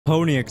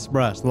Pony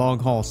Express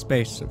long-haul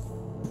space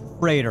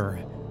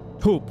freighter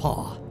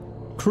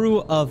Tupa.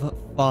 Crew of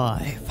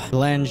 5.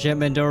 Land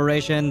shipment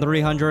duration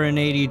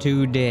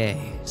 382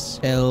 days.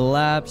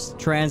 Elapsed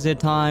transit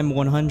time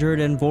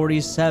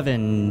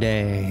 147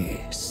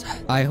 days.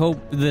 I hope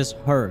this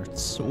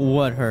hurts.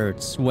 What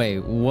hurts?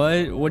 Wait,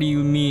 what? What do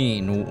you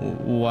mean?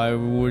 Why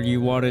would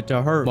you want it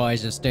to hurt? Why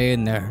is it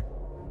staying there?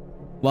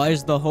 Why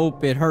is the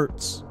hope it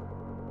hurts?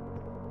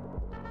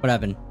 What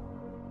happened?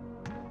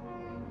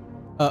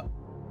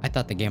 I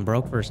thought the game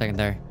broke for a second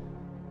there.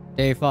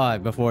 Day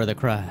 5 before the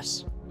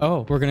crash.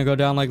 Oh, we're gonna go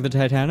down like the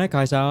Titanic?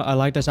 I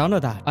like the sound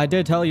of that. I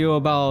did tell you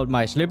about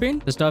my sleeping.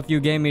 The stuff you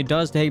gave me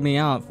does take me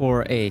out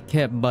for a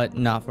kip, but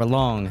not for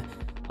long.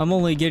 I'm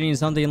only getting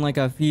something like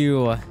a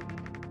few...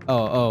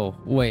 Oh,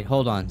 wait,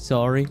 hold on.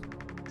 Sorry.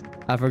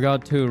 I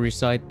forgot to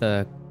recite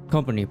the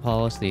company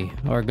policy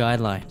or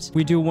guidelines.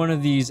 We do one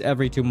of these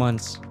every 2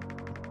 months.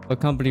 A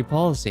company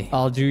policy.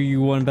 I'll do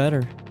you one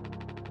better.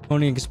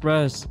 Pony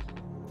Express.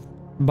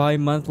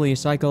 Bi-monthly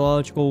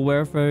psychological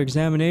welfare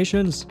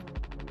examinations.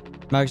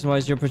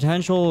 Maximize your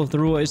potential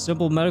through a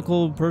simple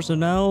medical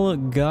personnel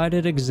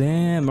guided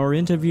exam or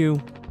interview.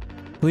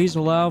 Please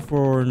allow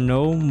for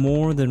no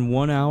more than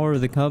 1 hour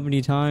of the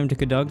company time to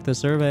conduct the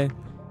survey.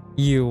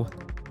 You.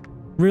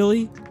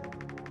 Really?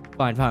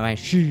 Fine,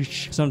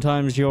 sheesh.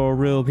 Sometimes you're a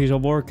real piece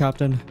of work,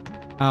 Captain.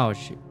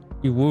 Ouch.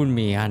 You wound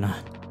me, Anna.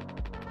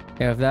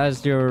 If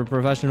that's your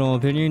professional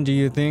opinion, do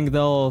you think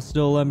they'll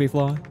still let me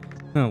fly?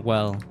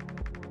 Well,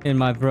 in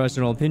my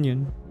personal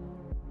opinion.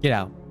 Get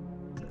out.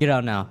 Get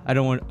out now. I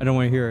don't want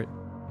to hear it.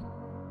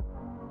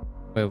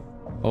 Wait.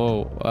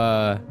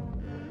 Oh,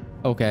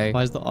 okay.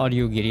 Why is the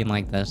audio getting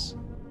like this?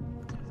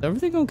 Is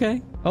everything okay?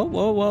 Oh,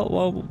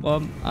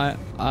 whoa.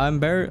 I'm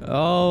bare.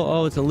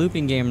 Oh, it's a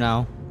looping game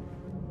now.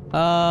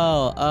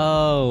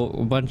 Oh,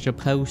 a bunch of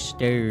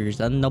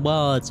posters on the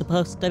wall. It's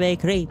supposed to be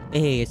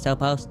creepy. It's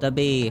supposed to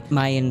be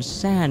my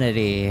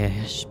insanity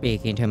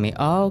speaking to me.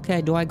 Oh,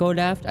 okay, do I go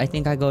left? I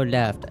think I go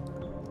left.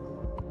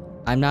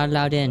 I'm not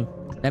allowed in.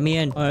 Let me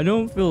in. I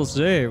don't feel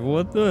safe.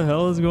 What the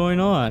hell is going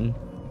on?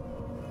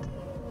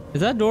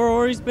 Is that door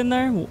always been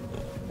there?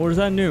 Or is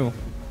that new?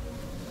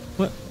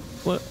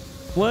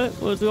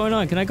 What's going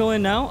on? Can I go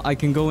in now? I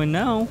can go in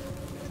now.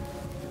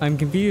 I'm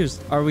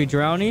confused. Are we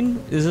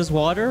drowning? Is this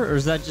water or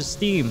is that just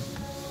steam?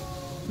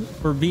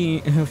 For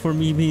me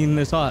being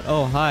this hot.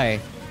 Oh,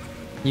 hi.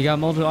 You got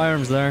multiple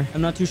arms there.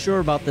 I'm not too sure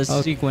about this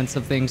sequence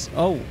of things.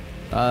 Oh,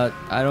 I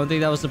don't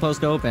think that was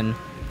supposed to open.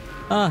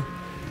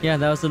 Yeah,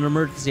 that was an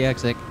emergency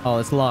exit. Oh,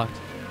 it's locked.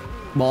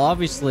 Well,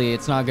 obviously,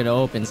 it's not gonna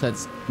open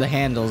since the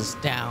handle's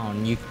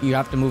down. You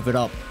have to move it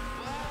up.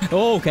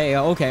 Okay.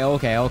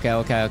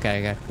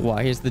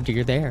 Why is the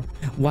deer there?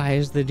 Why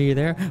is the deer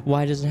there?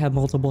 Why does it have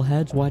multiple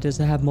heads? Why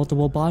does it have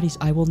multiple bodies?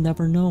 I will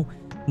never know.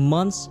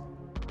 Months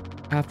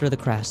after the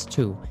crash,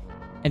 too.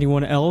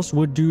 Anyone else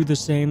would do the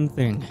same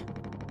thing.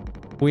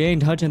 We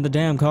ain't touching the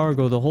damn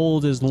cargo. The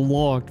hold is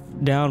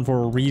locked down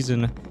for a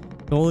reason.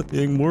 The only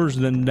thing worse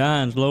than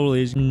dying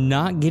slowly is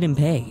not getting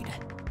paid.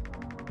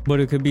 But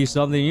it could be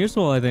something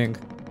useful, I think.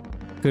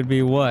 Could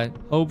be what?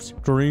 Hopes,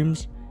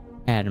 dreams,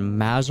 and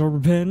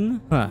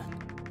Mazarpin? Huh.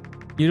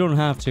 You don't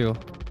have to.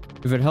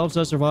 If it helps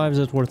us survive,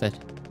 it's worth it.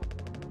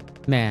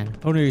 Man,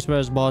 Pony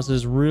Express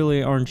bosses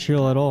really aren't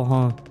chill at all,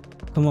 huh?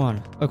 Come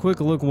on, a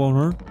quick look won't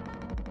hurt.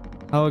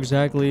 How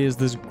exactly is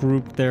this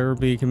group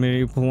therapy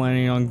committee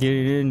planning on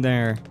getting in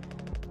there?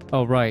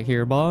 Oh, right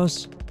here,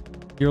 boss.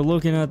 You're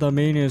looking at the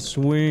meanest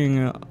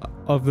swing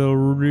of the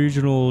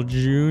regional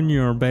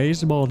junior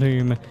baseball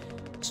team.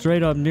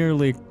 Straight up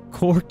nearly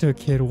corked a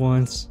kid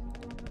once.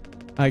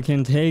 I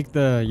can take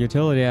the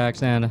utility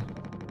accent.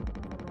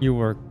 You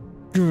were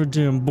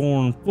goddamn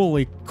born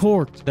fully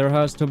corked. There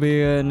has to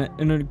be in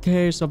a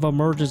case of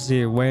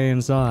emergency way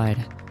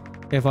inside.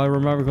 If I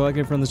remember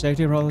correctly from the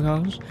safety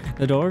protocols,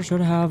 the door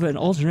should have an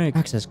alternate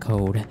access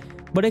code,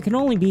 but it can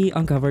only be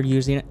uncovered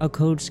using a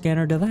code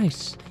scanner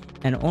device.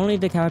 And only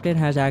the captain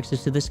has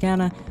access to the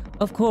scanner.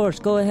 Of course,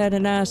 go ahead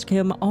and ask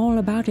him all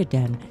about it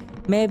then.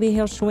 Maybe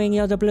he'll swing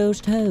you the blues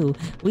too.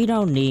 We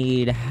don't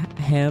need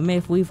him.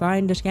 If we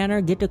find the scanner,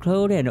 get the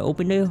code and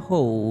open the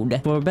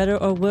hold. For better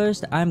or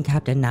worse, I'm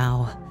captain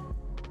now.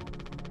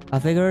 I'll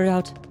figure it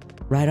out.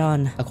 Right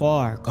on.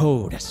 Acquire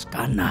code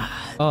scanner.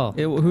 Oh,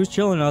 who's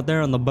chilling out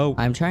there on the boat?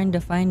 I'm trying to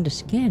find the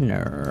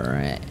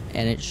scanner,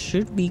 and it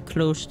should be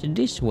close to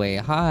this way.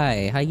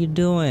 Hi, how you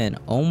doing?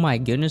 Oh my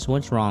goodness,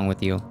 what's wrong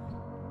with you?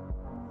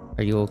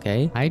 Are you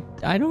okay?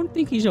 I don't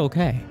think he's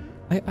okay.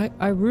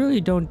 I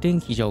really don't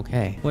think he's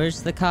okay.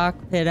 Where's the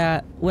cockpit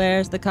at?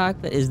 Where's the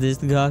cockpit? Is this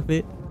the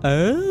cockpit?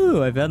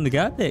 Oh, I found the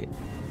cockpit.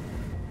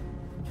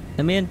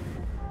 Come in.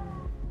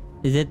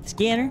 Is it the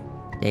scanner?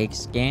 Take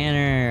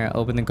scanner.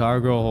 Open the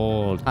cargo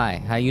hold.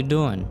 Hi, how you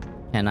doing?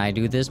 Can I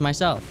do this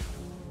myself?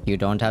 You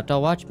don't have to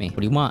watch me.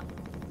 What do you want?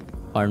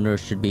 Our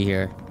nurse should be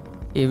here.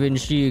 Even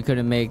she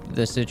couldn't make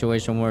the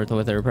situation worth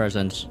with her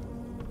presence.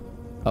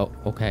 Oh,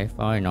 okay,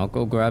 fine. I'll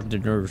go grab the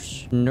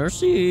nurse.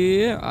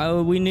 Nursey,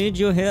 we need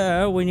you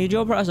here. We need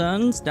your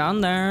presence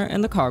down there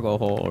in the cargo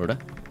hold.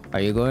 Are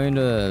you going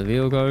to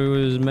vehicle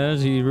his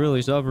meds? He's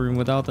really suffering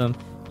without them.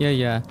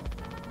 Yeah.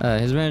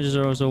 His bandages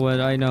are also wet.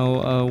 I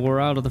know. We're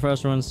out of the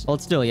restaurants.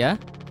 Hold still, yeah?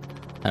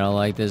 I don't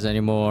like this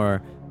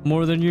anymore.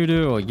 More than you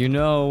do. You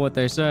know what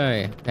they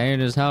say.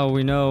 Pain is how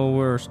we know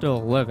we're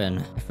still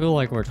living. I feel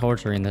like we're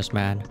torturing this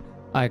man.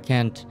 I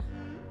can't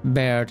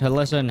bear to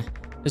listen.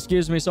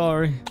 Excuse me,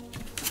 sorry.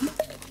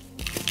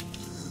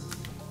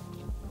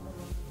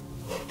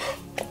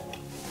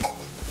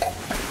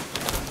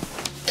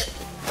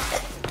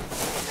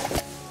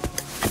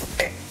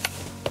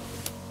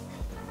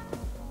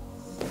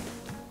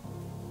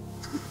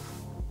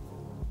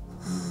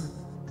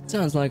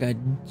 Sounds like I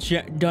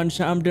done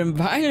something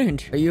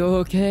violent. Are you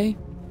okay?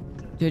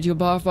 Did you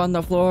barf on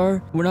the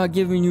floor? We're not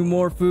giving you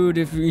more food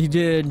if you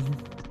did.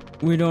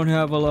 We don't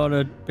have a lot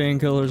of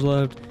painkillers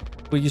left,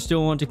 but you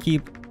still want to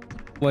keep.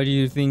 Why do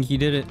you think he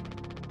did it?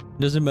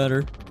 Doesn't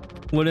matter.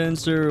 What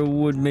answer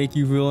would make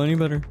you feel any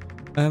better?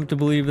 I have to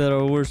believe that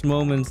our worst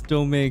moments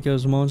don't make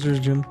us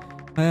monsters, Jim.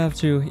 I have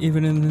to,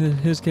 even in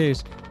his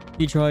case.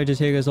 He tried to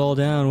take us all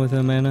down with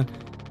him, Anna.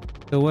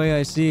 The way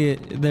I see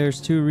it, there's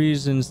 2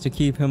 reasons to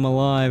keep him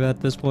alive at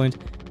this point.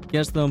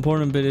 Yes, the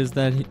important bit is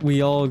that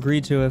we all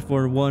agreed to it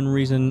for one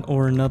reason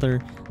or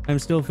another. I'm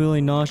still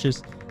feeling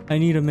nauseous. I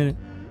need a minute.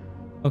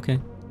 Okay.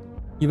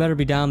 You better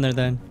be down there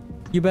then.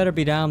 You better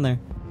be down there.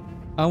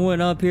 I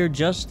went up here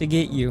just to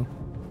get you.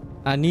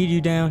 I need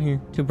you down here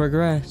to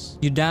progress.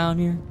 You down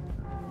here?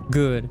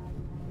 Good.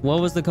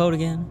 What was the code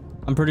again?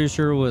 I'm pretty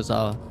sure it was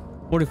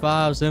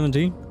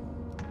 4517.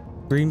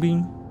 Green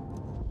bean.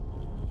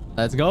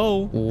 Let's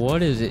go.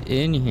 What is it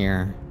in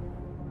here?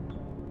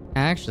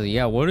 Actually,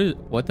 yeah, what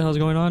the hell's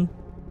going on?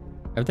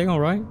 Everything all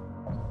right?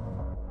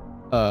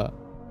 I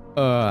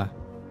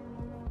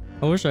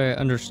wish I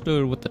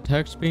understood what the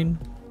text mean.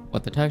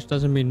 What the text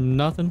doesn't mean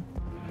nothing.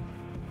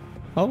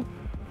 Oh,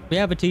 we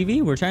have a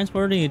TV? We're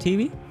transporting a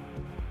TV?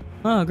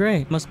 Oh,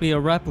 great. Must be a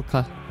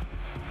replica.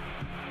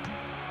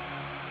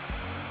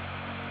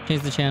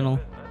 Change the channel.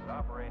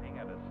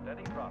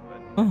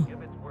 Oh.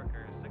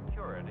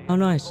 Oh,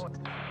 nice.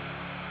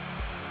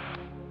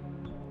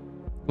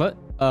 What?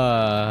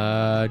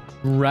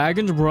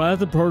 Dragon's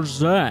Breath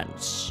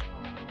presents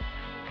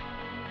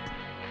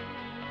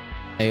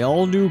a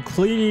all-new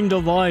cleaning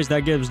device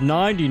that gives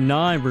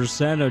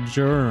 99% of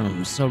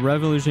germs. A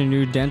revolutionary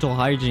new dental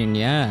hygiene,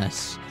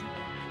 yes.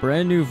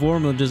 Brand new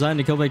formula designed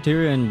to kill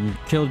bacteria and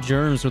kill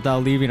germs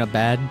without leaving a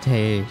bad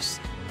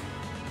taste.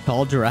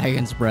 Called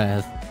Dragon's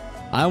Breath.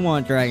 I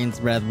want Dragon's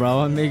Breath,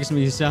 bro. It makes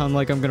me sound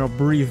like I'm gonna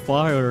breathe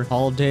fire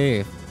all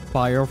day.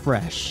 Fire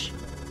fresh.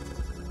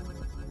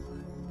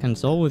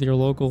 Consult with your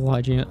local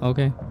hygiene.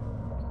 Okay.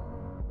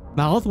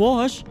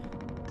 Mouthwash?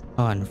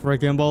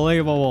 Unfreaking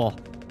believable.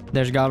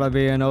 There's gotta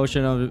be an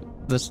ocean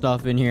of the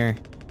stuff in here.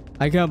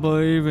 I can't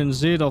believe and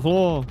see the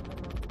floor.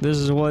 This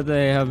is what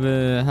they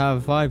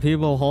have 5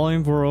 people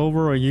hauling for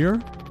over a year?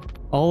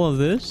 All of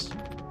this?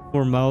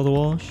 For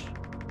mouthwash?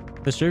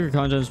 The sugar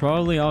content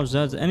probably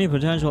offsets any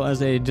potential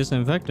as a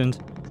disinfectant.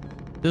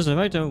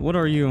 Disinfectant? What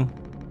are you?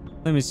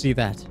 Let me see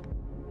that.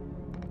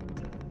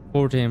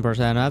 14%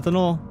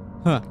 ethanol?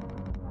 Huh.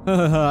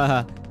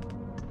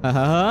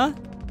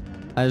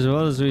 As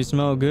well as we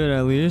smell good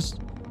at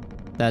least.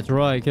 That's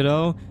right,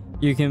 kiddo.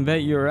 You can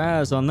bet your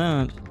ass on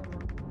that.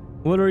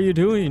 What are you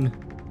doing?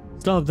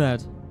 Stop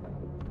that.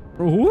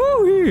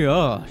 Woo-hee!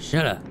 Oh,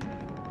 shut up.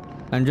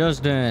 I'm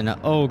just an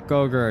oak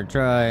ogre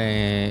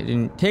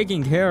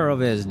taking care of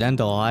his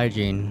dental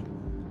hygiene.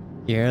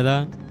 You hear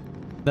that?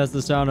 That's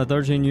the sound of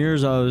 13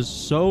 years I was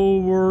so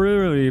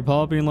really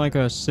popping like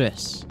a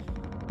sis.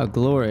 A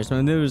glorious,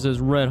 magnificent,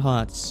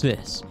 red-hot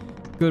sis.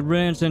 Good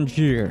riddance and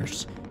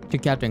cheers to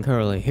Captain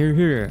Curly. Hear,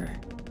 hear.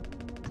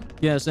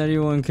 Yes,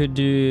 anyone could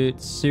do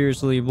it.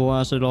 Seriously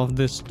blasted off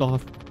this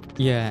stuff.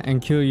 Yeah,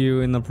 and kill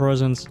you in the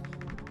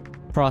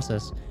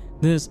process.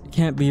 This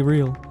can't be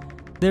real.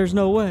 There's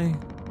no way.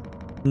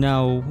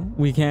 Now,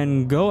 we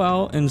can go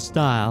out in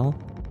style.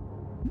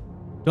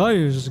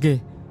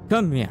 Daisuke,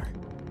 come here.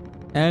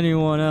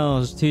 Anyone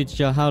else teach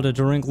you how to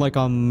drink like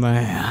a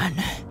man?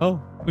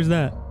 Oh, who's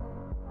that?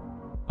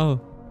 Oh,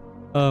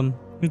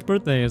 whose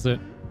birthday is it?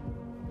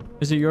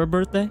 Is it your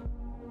birthday?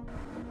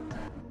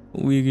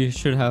 We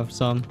should have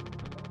some.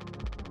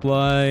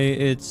 Why,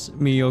 it's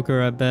mediocre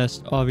at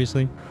best,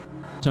 obviously.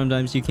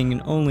 Sometimes you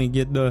can only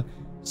get the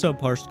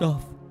subpar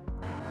stuff.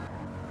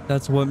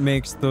 That's what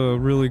makes the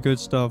really good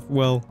stuff,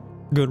 well,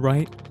 good,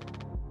 right?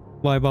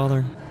 Why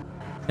bother?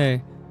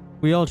 Hey,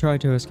 we all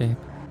tried to escape.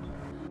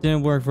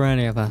 Didn't work for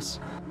any of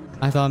us.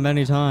 I thought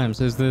many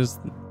times, is this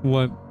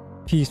what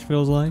peace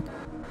feels like?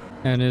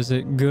 And is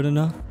it good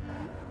enough?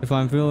 If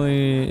I'm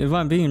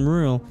being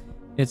real,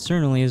 it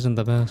certainly isn't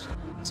the best.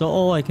 So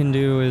all I can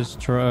do is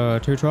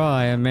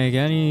try and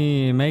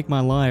make my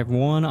life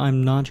one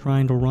I'm not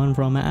trying to run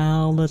from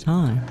all the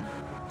time.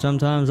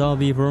 Sometimes I'll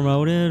be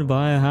promoted,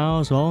 buy a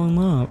house, fall in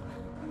love.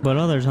 But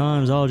other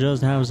times I'll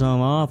just have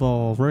some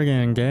awful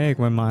friggin' cake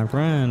with my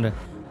friend.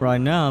 Right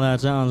now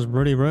that sounds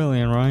pretty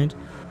brilliant, right?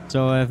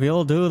 So if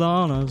you'll do the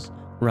honors.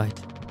 Right.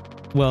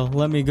 Well,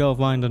 let me go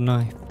find a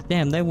knife.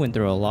 Damn, they went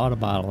through a lot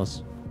of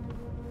bottles.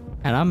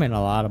 And I'm in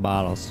a lot of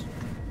bottles.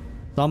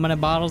 So many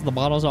bottles, the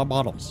bottles are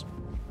bottles.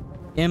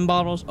 In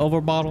bottles, over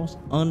bottles,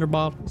 under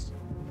bottles.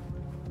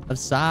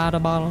 Side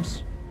of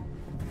bottles.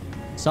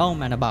 So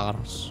many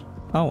bottles.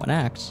 Oh, an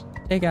axe.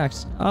 Take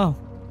axe. Oh.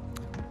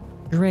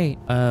 Great.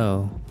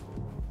 Oh.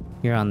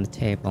 You're on the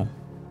table.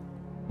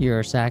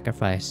 You're a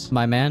sacrifice.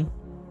 My man?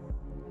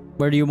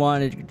 Where do you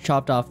want it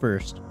chopped off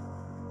first?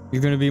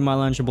 You're gonna be my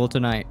Lunchable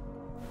tonight.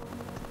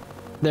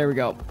 There we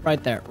go.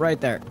 Right there. Right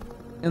there.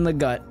 In the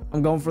gut.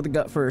 I'm going for the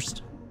gut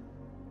first.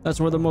 That's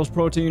where the most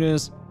protein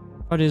is.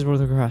 That is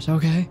worth of grass.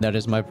 Okay. That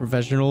is my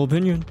professional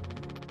opinion.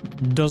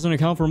 Doesn't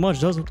account for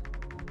much, does it?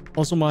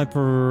 Also my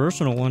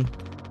personal one.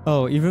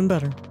 Oh, even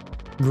better.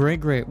 Great,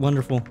 great.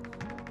 Wonderful.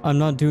 I'm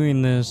not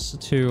doing this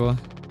to...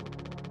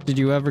 Did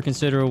you ever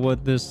consider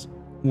what this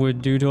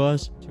would do to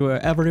us? To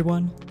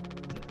everyone?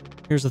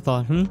 Here's a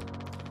thought,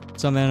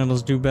 Some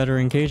animals do better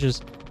in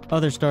cages.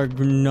 Others start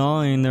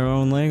gnawing their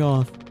own leg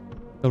off.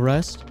 The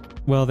rest?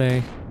 Well,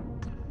 they...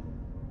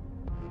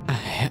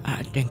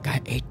 I think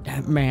I ate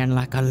that man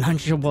like a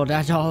Lunchable.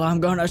 That's all I'm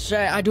gonna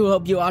say. I do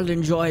hope you all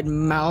enjoyed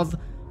mouth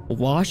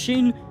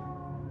washing.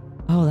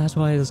 Oh, that's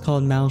why it's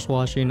called mouse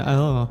washing.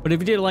 Oh. But if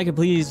you did like it,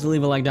 please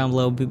leave a like down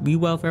below. Be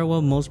well,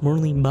 farewell, most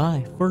importantly,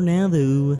 bye. For now, though.